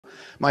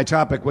my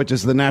topic, which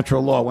is the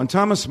natural law. When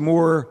Thomas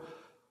More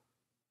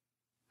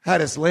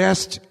had his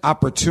last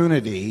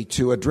opportunity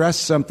to address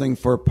something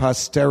for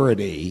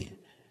posterity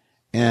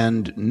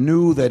and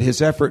knew that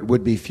his effort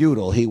would be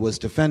futile, he was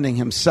defending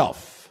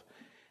himself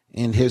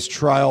in his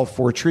trial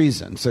for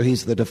treason. So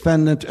he's the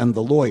defendant and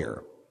the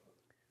lawyer.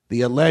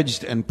 The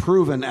alleged and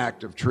proven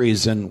act of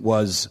treason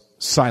was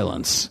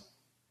silence.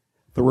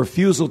 The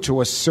refusal to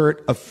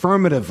assert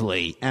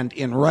affirmatively and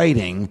in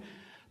writing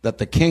that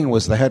the king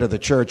was the head of the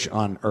church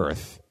on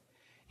earth.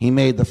 He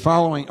made the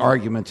following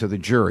argument to the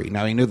jury.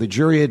 Now, he knew the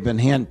jury had been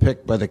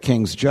handpicked by the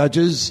king's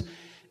judges,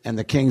 and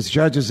the king's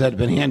judges had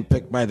been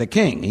handpicked by the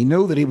king. He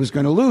knew that he was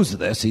going to lose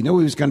this. He knew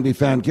he was going to be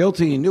found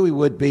guilty. He knew he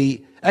would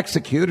be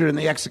executed, and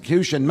the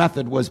execution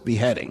method was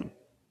beheading.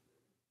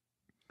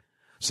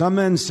 Some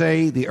men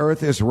say the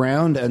earth is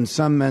round, and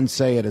some men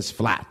say it is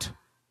flat.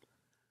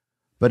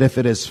 But if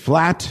it is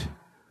flat,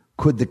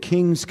 could the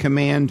king's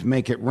command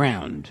make it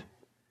round?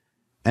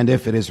 And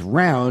if it is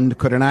round,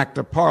 could an act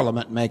of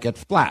parliament make it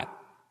flat?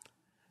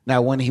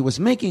 Now, when he was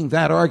making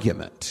that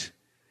argument,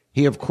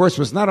 he, of course,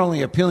 was not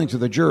only appealing to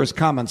the jurors'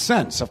 common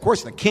sense. Of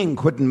course, the king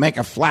couldn't make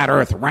a flat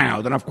earth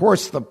round, and of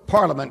course, the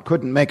parliament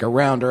couldn't make a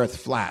round earth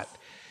flat.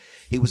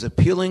 He was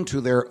appealing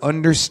to their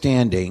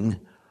understanding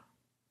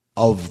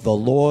of the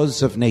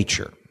laws of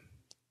nature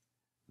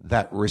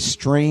that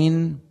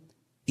restrain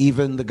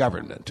even the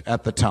government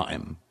at the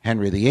time.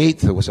 Henry VIII,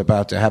 who was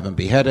about to have him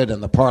beheaded,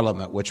 and the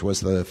parliament, which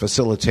was the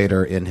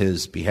facilitator in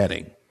his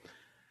beheading.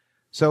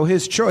 So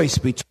his choice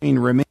between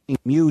remaining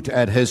mute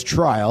at his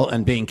trial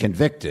and being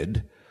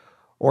convicted,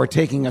 or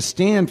taking a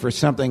stand for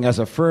something as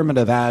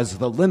affirmative as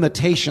the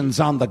limitations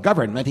on the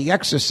government, he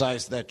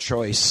exercised that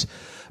choice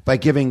by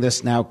giving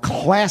this now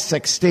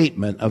classic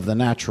statement of the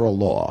natural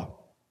law.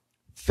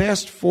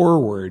 Fast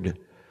forward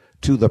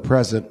to the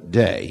present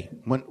day.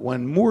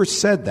 When Moore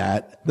said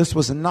that, this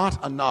was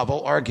not a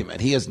novel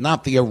argument. He is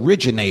not the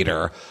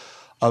originator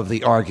of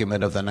the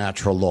argument of the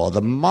natural law.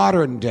 The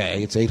modern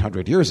day, it's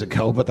 800 years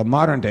ago, but the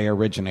modern day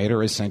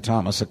originator is St.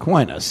 Thomas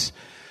Aquinas,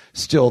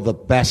 still the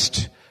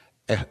best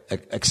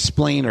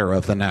explainer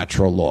of the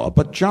natural law.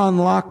 But John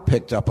Locke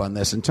picked up on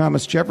this, and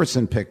Thomas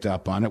Jefferson picked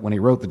up on it when he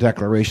wrote the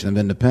Declaration of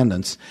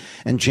Independence,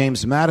 and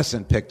James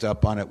Madison picked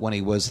up on it when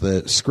he was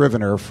the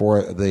scrivener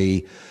for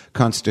the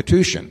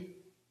Constitution.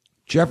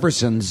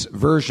 Jefferson's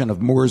version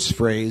of Moore's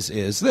phrase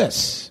is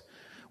this: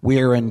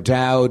 we are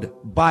endowed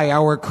by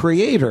our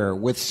Creator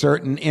with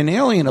certain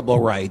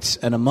inalienable rights,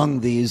 and among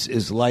these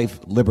is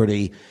life,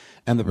 liberty,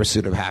 and the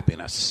pursuit of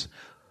happiness.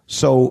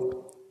 So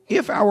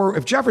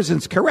if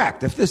Jefferson's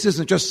correct, if this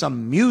isn't just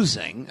some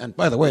musing, and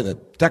by the way, the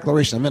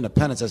Declaration of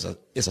Independence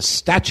is a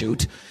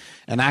statute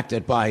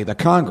enacted by the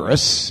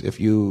Congress. If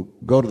you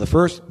go to the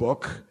first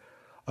book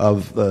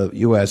of the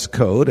U.S.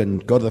 Code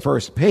and go to the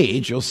first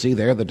page, you'll see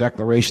there the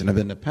Declaration of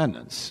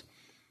Independence.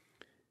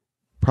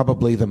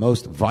 Probably the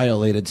most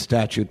violated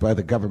statute by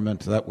the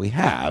government that we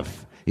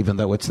have, even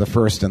though it's the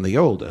first and the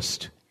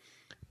oldest.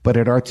 But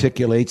it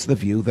articulates the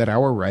view that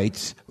our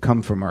rights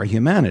come from our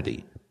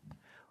humanity.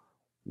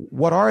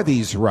 What are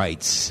these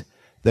rights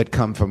that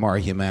come from our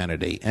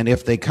humanity? And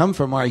if they come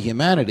from our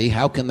humanity,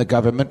 how can the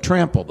government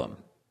trample them?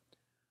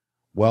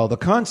 Well, the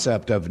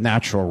concept of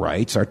natural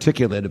rights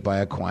articulated by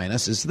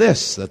Aquinas is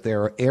this, that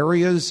there are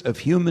areas of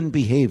human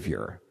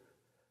behavior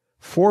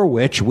for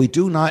which we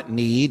do not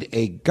need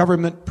a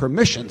government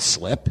permission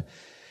slip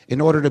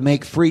in order to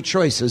make free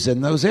choices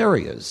in those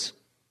areas.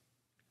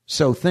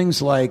 So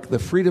things like the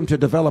freedom to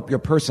develop your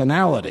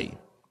personality.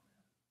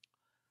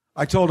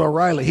 I told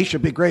O'Reilly he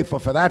should be grateful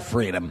for that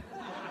freedom.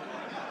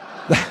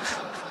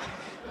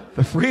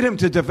 The freedom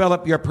to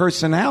develop your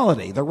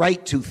personality, the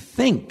right to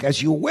think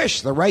as you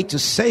wish, the right to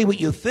say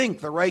what you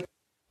think, the right to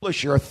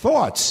publish your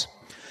thoughts,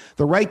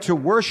 the right to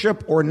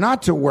worship or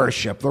not to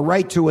worship, the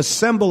right to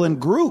assemble in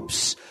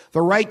groups,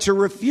 the right to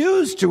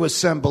refuse to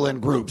assemble in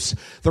groups,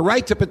 the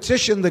right to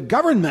petition the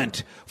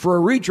government for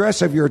a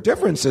redress of your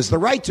differences, the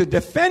right to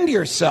defend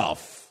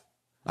yourself.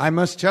 I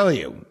must tell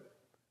you,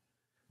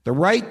 the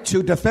right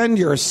to defend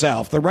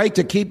yourself, the right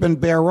to keep and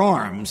bear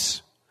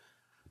arms,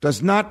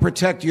 does not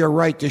protect your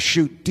right to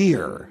shoot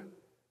deer.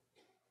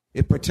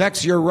 It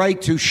protects your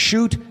right to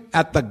shoot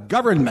at the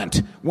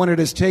government when it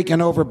is taken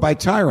over by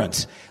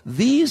tyrants.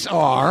 These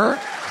are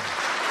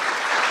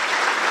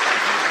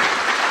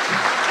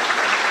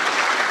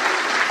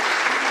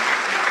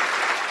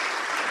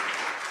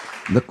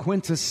the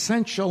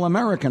quintessential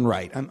American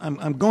right.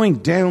 I'm going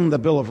down the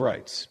Bill of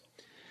Rights.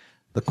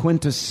 The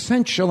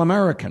quintessential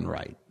American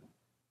right.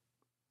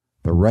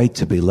 The right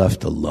to be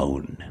left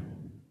alone.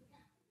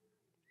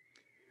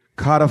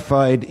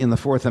 Codified in the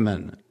Fourth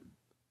Amendment.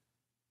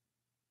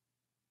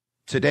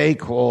 Today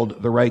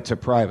called the right to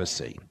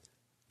privacy.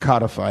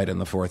 Codified in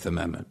the Fourth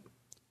Amendment.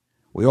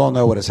 We all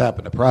know what has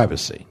happened to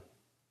privacy.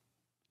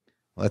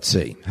 Let's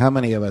see. How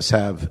many of us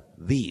have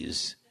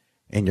these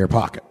in your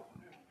pocket?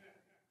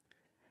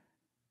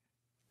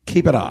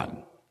 Keep it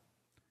on.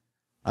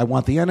 I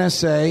want the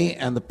NSA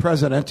and the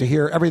president to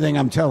hear everything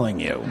I'm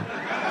telling you.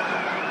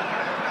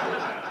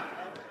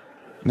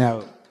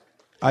 Now,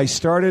 I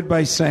started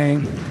by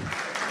saying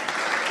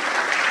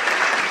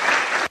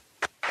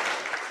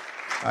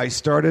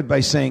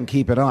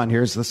keep it on.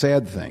 Here's the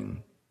sad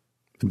thing.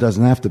 It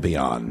doesn't have to be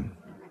on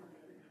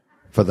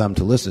for them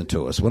to listen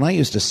to us. When I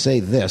used to say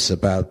this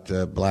about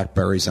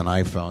BlackBerries and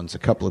iPhones a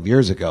couple of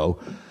years ago,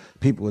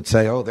 people would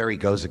say, oh, there he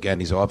goes again.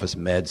 He's off his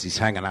meds. He's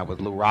hanging out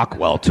with Lou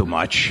Rockwell too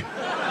much.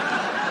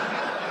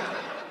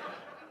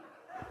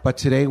 But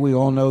today we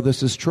all know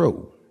this is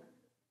true.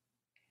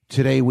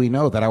 Today we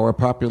know that our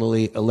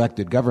popularly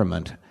elected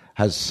government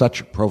has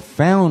such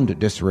profound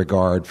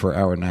disregard for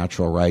our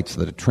natural rights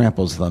that it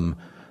tramples them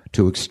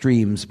to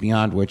extremes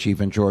beyond which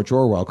even George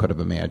Orwell could have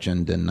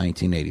imagined in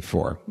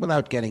 1984.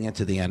 Without getting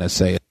into the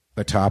NSA,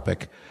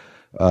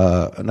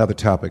 another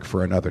topic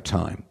for another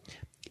time.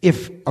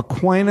 If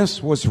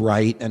Aquinas was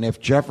right and if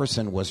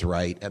Jefferson was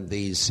right, and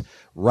these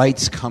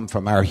rights come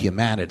from our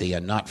humanity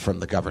and not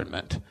from the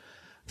government,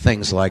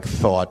 things like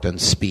thought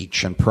and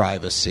speech and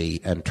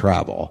privacy and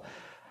travel,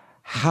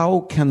 how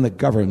can the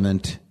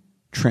government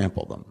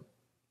trample them?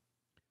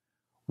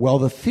 Well,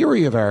 the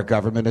theory of our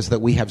government is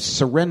that we have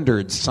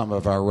surrendered some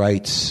of our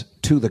rights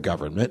to the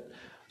government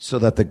so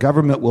that the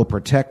government will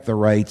protect the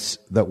rights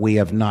that we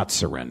have not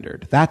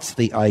surrendered. That's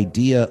the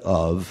idea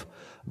of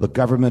the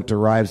government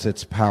derives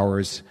its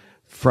powers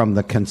from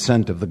the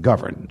consent of the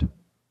governed.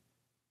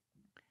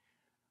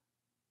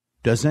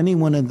 Does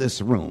anyone in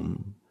this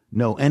room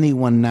know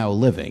anyone now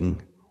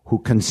living who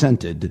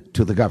consented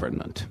to the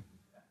government?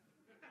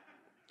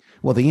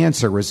 Well, the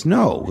answer is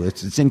no.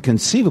 It's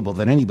inconceivable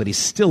that anybody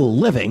still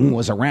living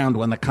was around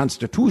when the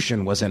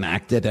Constitution was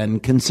enacted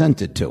and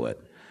consented to it.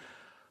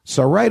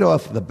 So right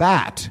off the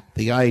bat,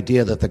 the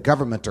idea that the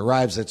government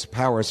derives its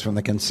powers from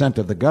the consent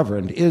of the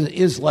governed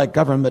is like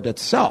government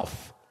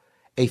itself,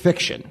 a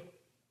fiction.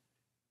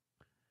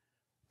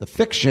 The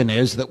fiction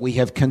is that we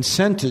have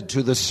consented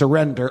to the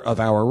surrender of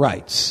our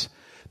rights.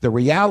 The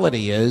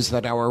reality is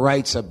that our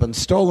rights have been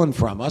stolen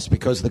from us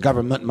because the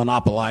government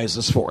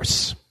monopolizes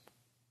force.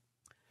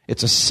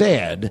 It's a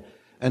sad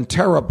and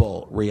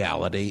terrible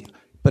reality,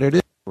 but it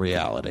is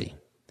reality.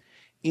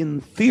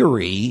 In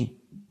theory,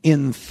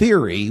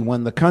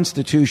 when the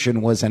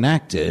Constitution was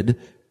enacted,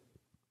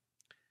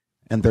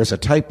 and there's a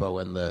typo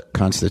in the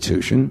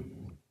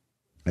Constitution,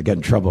 I get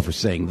in trouble for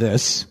saying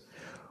this,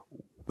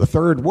 the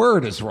third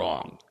word is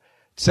wrong.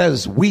 It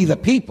says, we the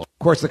people.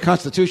 Of course, the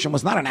Constitution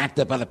was not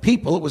enacted by the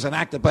people, it was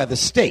enacted by the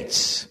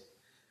states.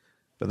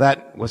 But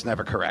that was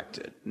never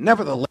corrected.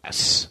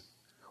 Nevertheless,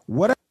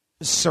 whatever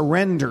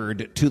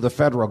surrendered to the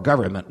federal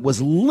government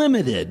was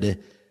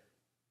limited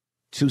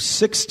to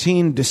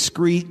 16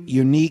 discrete,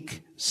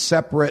 unique,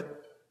 separate,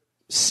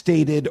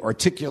 stated,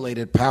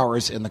 articulated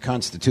powers in the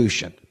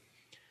Constitution.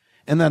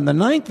 And then the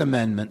Ninth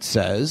Amendment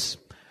says,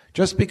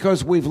 just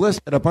because we've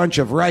listed a bunch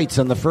of rights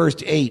in the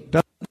first 8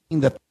 doesn't mean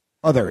that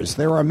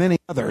there are many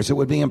others. It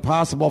would be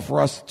impossible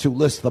for us to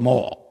list them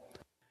all.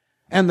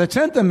 And the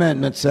 10th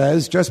Amendment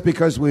says, just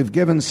because we've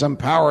given some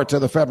power to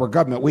the federal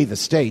government, we the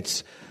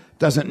states,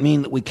 doesn't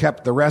mean that we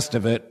kept the rest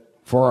of it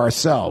for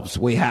ourselves.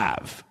 We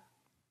have.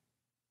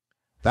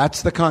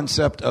 That's the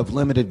concept of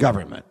limited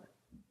government.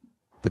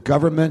 The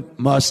government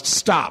must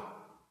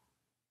stop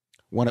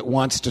when it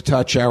wants to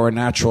touch our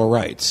natural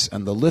rights.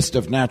 And the list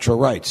of natural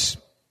rights,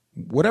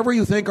 whatever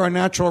you think our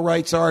natural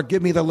rights are,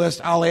 give me the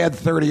list. I'll add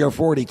 30 or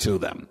 40 to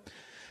them.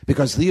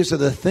 Because these are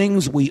the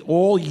things we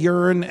all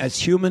yearn as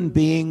human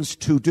beings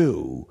to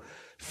do,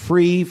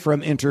 free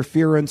from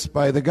interference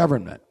by the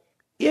government.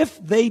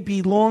 If they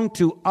belong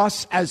to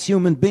us as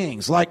human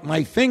beings, like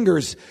my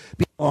fingers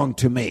belong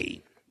to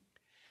me,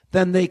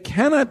 then they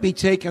cannot be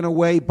taken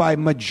away by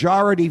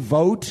majority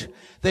vote.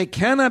 They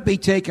cannot be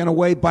taken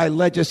away by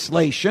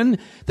legislation.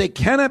 They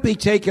cannot be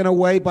taken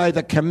away by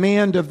the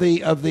command of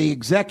the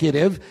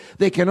executive.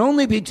 They can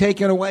only be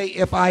taken away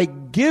if I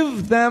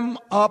give them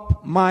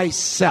up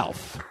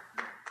myself.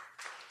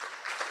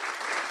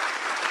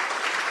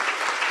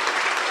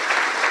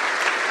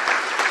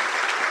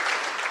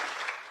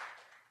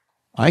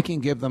 I can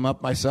give them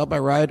up myself by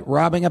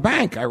robbing a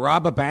bank. I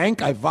rob a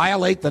bank. I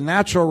violate the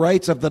natural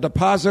rights of the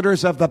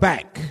depositors of the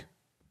bank.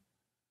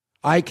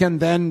 I can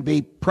then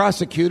be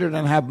prosecuted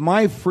and have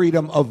my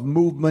freedom of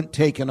movement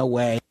taken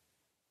away.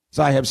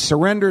 So I have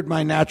surrendered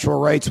my natural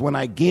rights when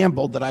I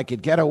gambled that I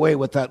could get away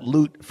with that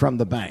loot from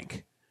the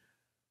bank.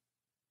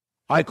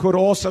 I could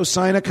also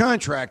sign a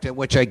contract in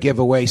which I give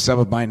away some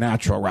of my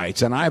natural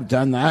rights, and I've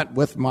done that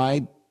with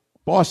my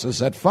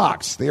bosses at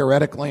Fox.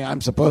 Theoretically,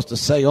 I'm supposed to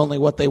say only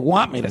what they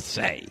want me to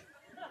say.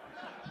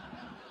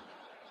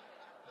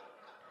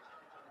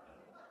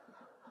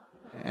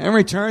 In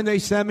return, they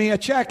send me a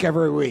check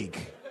every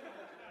week.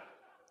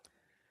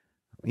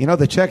 You know,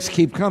 the checks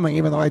keep coming,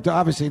 even though I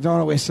obviously don't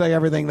always say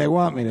everything they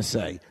want me to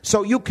say.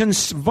 So you can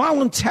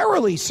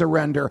voluntarily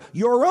surrender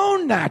your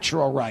own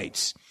natural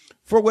rights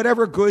for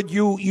whatever good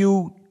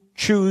you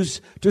choose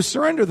to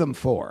surrender them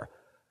for.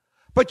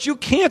 But you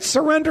can't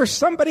surrender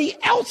somebody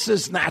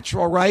else's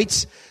natural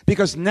rights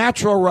because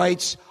natural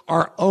rights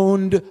are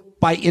owned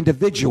by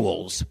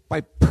individuals,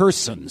 by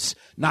persons,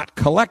 not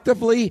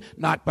collectively,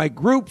 not by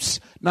groups,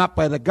 not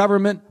by the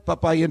government,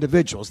 but by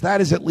individuals.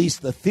 That is at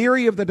least the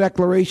theory of the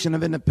Declaration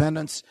of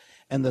Independence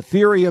and the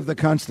theory of the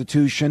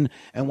Constitution,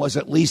 and was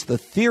at least the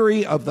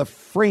theory of the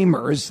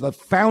framers, the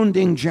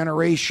founding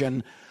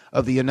generation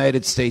of the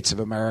United States of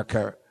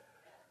America.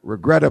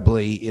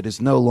 Regrettably, it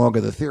is no longer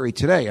the theory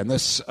today, and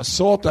this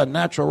assault on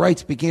natural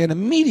rights began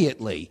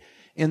immediately.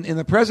 In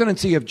the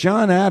presidency of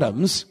John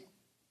Adams,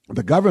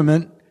 the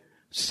government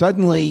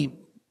suddenly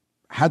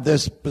had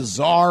this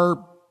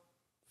bizarre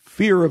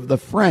fear of the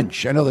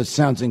French. I know this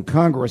sounds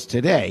incongruous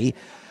today,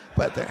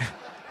 but the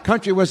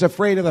country was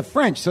afraid of the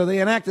French, so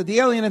they enacted the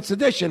Alien and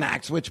Sedition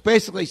Acts, which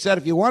basically said,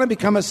 if you want to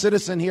become a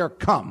citizen here,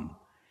 come.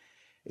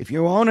 If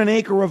you own an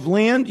acre of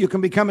land, you can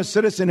become a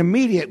citizen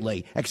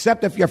immediately,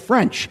 except if you're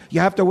French.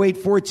 You have to wait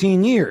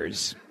 14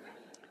 years.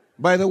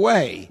 By the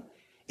way,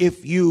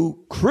 if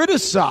you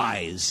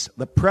criticize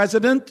the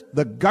president,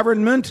 the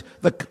government,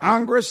 the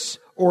Congress,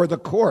 or the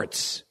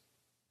courts,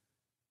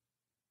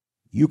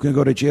 you can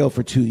go to jail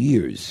for 2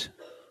 years.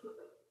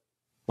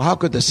 Well, how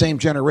could the same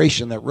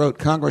generation that wrote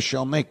Congress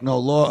shall make no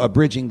law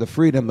abridging the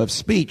freedom of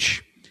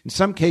speech, in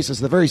some cases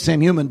the very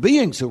same human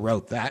beings who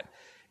wrote that,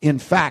 in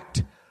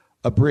fact,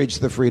 abridge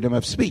the freedom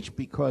of speech?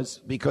 Because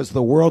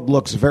the world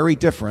looks very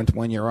different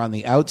when you're on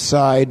the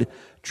outside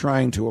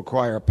trying to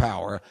acquire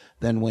power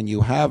than when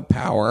you have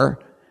power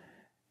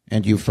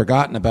and you've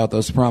forgotten about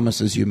those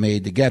promises you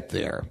made to get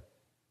there.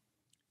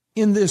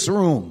 In this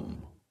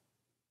room,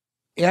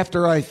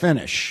 after I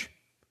finish,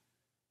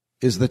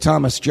 is the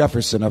Thomas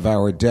Jefferson of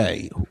our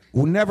day,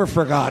 who never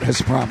forgot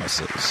his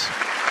promises.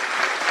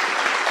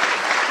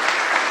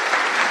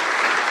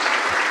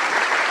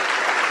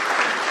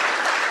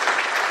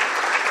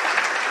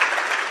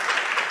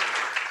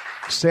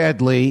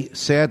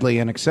 Sadly,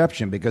 an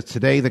exception, because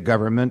today the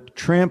government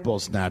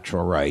tramples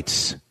natural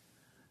rights.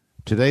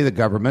 Today the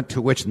government,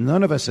 to which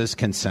none of us has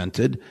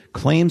consented,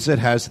 claims it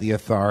has the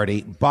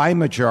authority by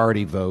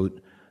majority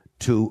vote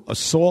to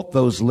assault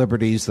those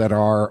liberties that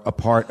are a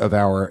part of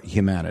our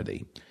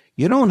humanity.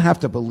 You don't have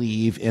to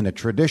believe in a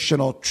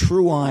traditional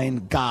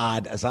true-line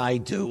God, as I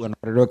do, in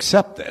order to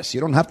accept this.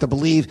 You don't have to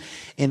believe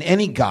in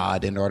any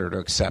God in order to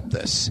accept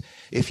this.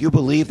 If you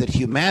believe that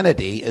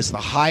humanity is the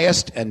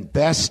highest and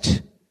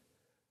best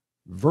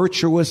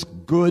virtuous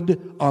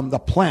good on the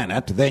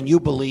planet, then you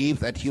believe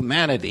that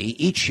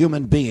humanity, each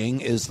human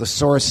being, is the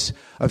source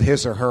of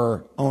his or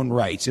her own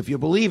rights. If you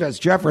believe, as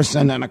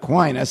Jefferson and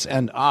Aquinas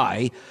and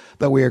I,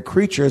 that we are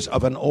creatures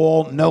of an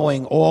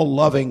all-knowing,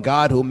 all-loving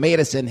God who made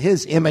us in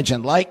his image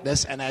and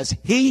likeness, and as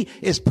he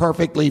is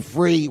perfectly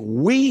free,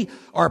 we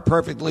are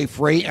perfectly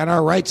free, and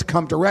our rights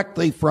come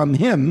directly from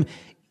him,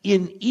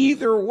 in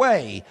either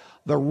way,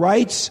 the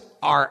rights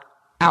are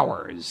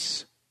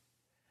ours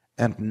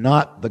and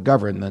not the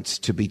government's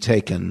to be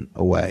taken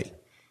away.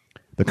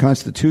 The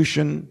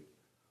Constitution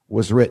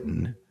was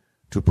written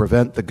to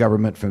prevent the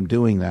government from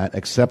doing that,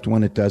 except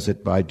when it does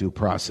it by due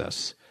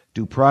process.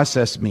 Due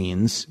process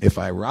means if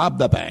I rob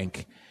the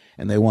bank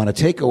and they want to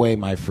take away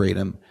my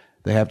freedom,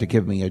 they have to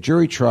give me a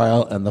jury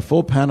trial and the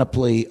full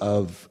panoply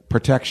of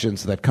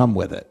protections that come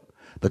with it.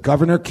 The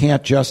governor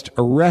can't just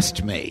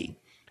arrest me,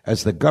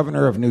 as the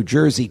governor of New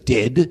Jersey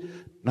did,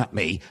 not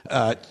me,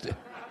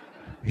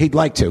 he'd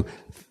like to,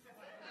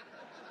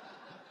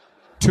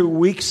 2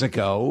 weeks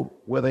ago,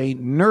 with a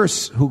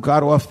nurse who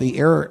got off the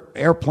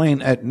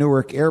airplane at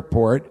Newark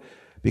Airport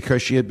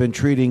because she had been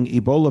treating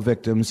Ebola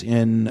victims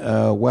in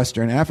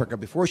Western Africa.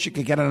 Before she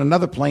could get on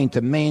another plane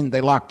to Maine,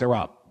 they locked her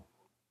up.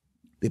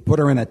 They put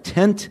her in a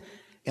tent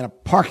in a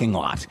parking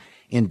lot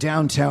in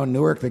downtown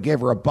Newark. They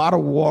gave her a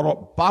bottle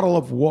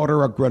of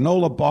water, a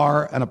granola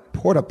bar, and a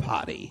porta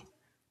potty.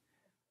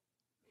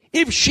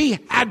 If she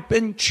had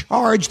been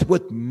charged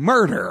with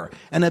murder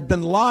and had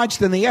been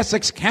lodged in the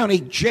Essex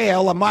County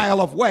Jail a mile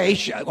away,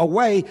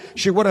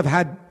 she would have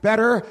had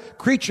better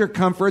creature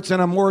comforts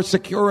and a more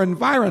secure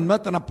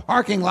environment than a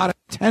parking lot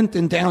tent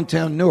in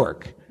downtown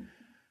Newark.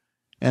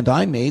 And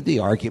I made the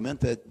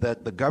argument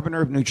that the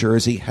governor of New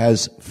Jersey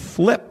has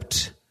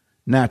flipped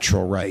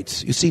natural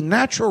rights. You see,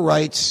 natural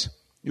rights,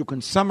 you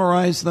can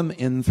summarize them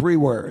in 3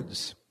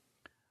 words.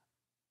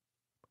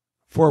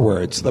 4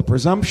 words. The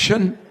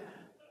presumption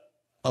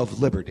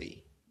of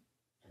liberty.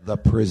 The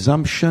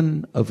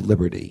presumption of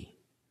liberty.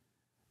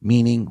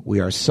 Meaning we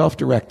are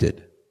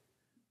self-directed.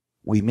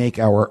 We make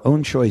our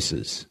own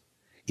choices.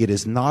 It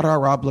is not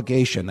our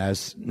obligation,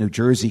 as New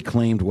Jersey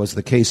claimed was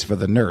the case for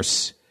the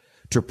nurse,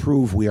 to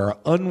prove we are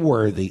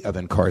unworthy of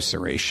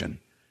incarceration.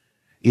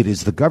 It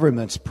is the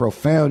government's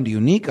profound,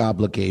 unique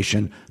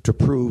obligation to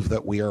prove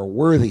that we are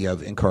worthy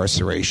of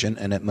incarceration,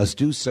 and it must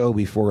do so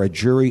before a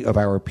jury of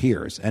our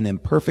peers. An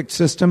imperfect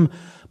system,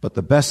 but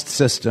the best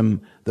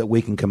system that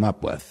we can come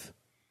up with.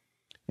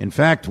 In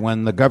fact,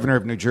 when the governor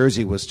of New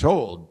Jersey was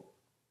told,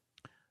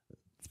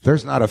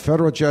 there's not a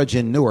federal judge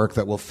in Newark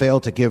that will fail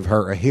to give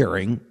her a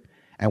hearing,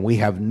 and we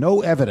have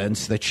no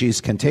evidence that she's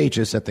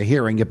contagious at the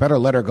hearing, you better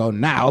let her go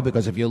now,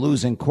 because if you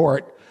lose in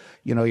court,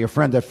 your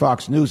friend at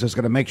Fox News is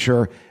going to make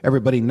sure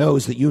everybody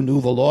knows that you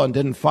knew the law and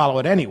didn't follow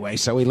it anyway.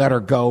 So he let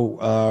her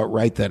go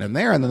right then and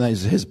there. And then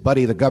his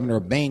buddy, the governor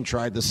of Maine,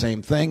 tried the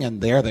same thing.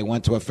 And there they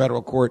went to a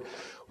federal court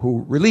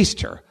who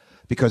released her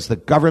because the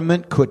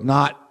government could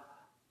not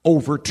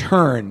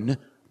overturn the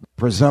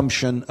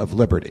presumption of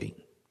liberty.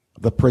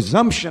 The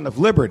presumption of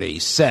liberty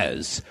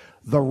says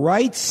the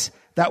rights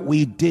that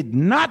we did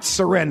not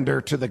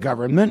surrender to the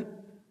government,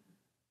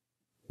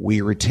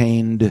 we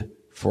retained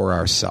for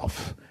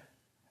ourselves.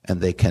 And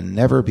they can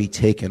never be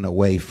taken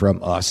away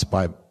from us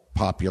by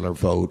popular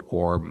vote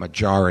or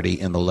majority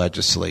in the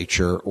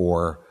legislature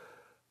or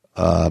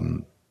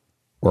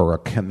a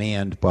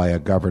command by a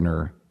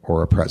governor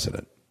or a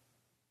president.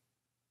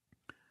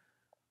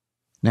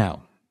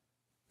 Now,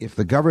 if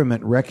the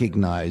government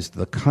recognized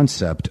the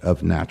concept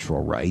of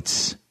natural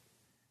rights,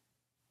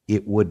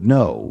 it would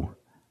know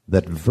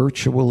that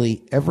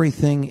virtually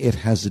everything it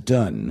has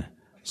done,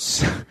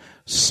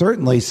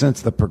 certainly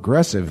since the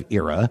progressive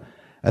era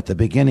at the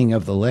beginning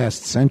of the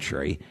last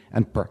century,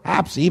 and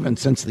perhaps even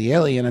since the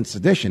Alien and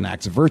Sedition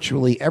Acts,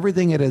 virtually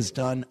everything it has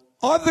done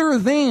other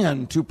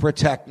than to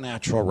protect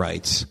natural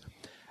rights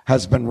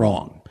has been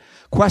wrong.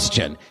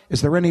 Question,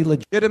 is there any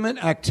legitimate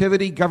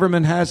activity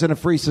government has in a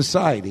free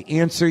society?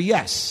 Answer,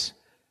 yes.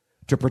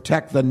 To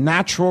protect the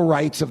natural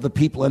rights of the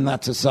people in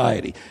that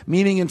society.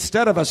 Meaning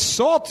instead of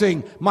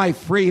assaulting my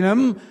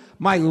freedom,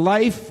 my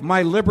life,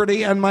 my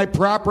liberty, and my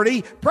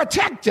property,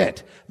 protect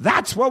it.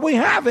 That's what we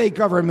have a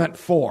government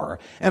for.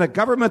 And a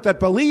government that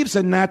believes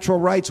in natural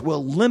rights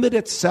will limit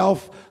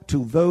itself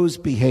to those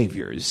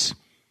behaviors.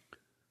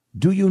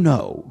 Do you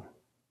know?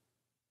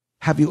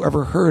 Have you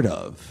ever heard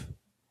of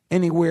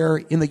anywhere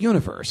in the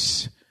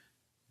universe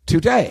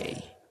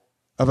today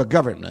of a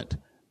government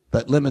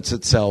that limits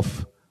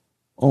itself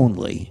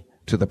only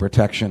to the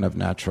protection of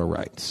natural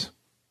rights?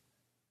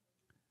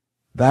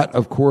 That,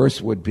 of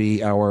course, would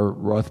be our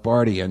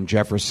Rothbardian,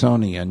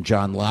 Jeffersonian,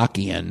 John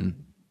Lockean,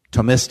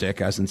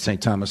 Thomistic, as in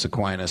St. Thomas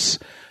Aquinas,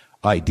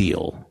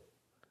 ideal.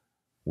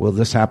 Will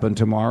this happen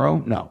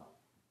tomorrow? No.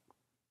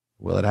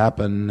 Will it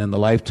happen in the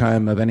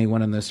lifetime of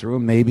anyone in this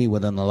room? Maybe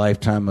within the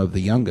lifetime of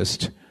the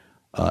youngest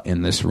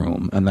in this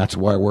room. And that's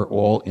why we're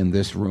all in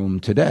this room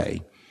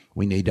today.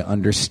 We need to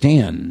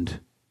understand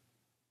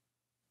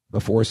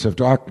the force of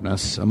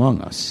darkness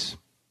among us.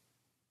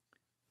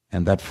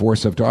 And that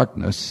force of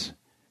darkness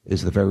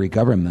is the very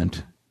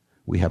government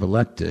we have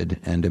elected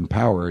and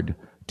empowered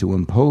to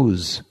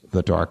impose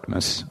the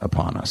darkness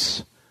upon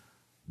us.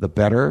 The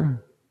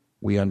better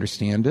we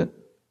understand it,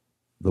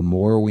 the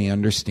more we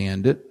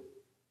understand it,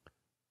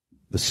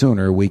 the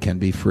sooner we can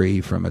be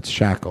free from its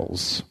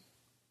shackles.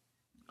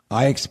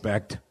 I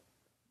expect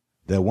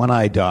that when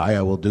I die,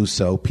 I will do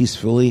so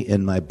peacefully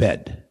in my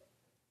bed,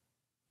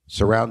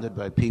 surrounded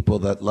by people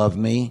that love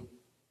me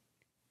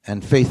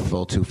and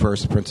faithful to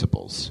first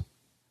principles.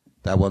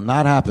 That will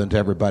not happen to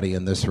everybody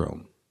in this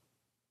room.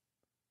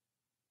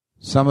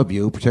 Some of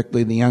you,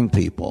 particularly the young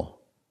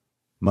people,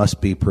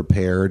 must be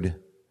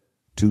prepared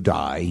to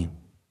die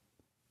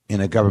in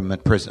a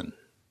government prison.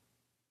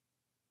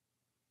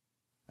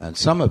 And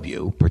some of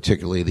you,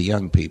 particularly the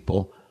young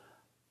people,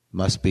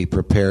 must be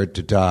prepared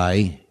to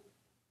die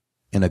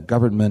in a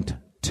government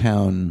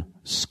town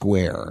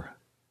square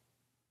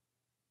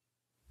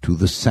to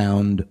the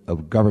sound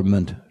of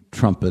government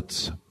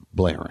trumpets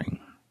blaring.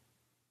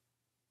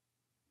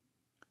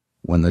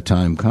 When the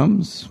time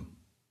comes,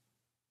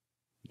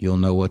 you'll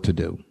know what to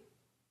do.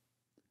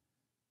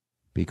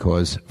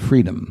 Because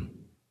freedom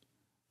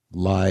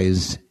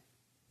lies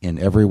in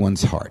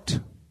everyone's heart.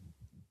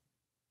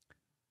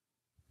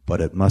 But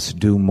it must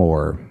do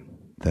more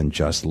than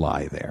just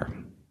lie there.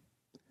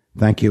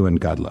 Thank you, and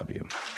God love you.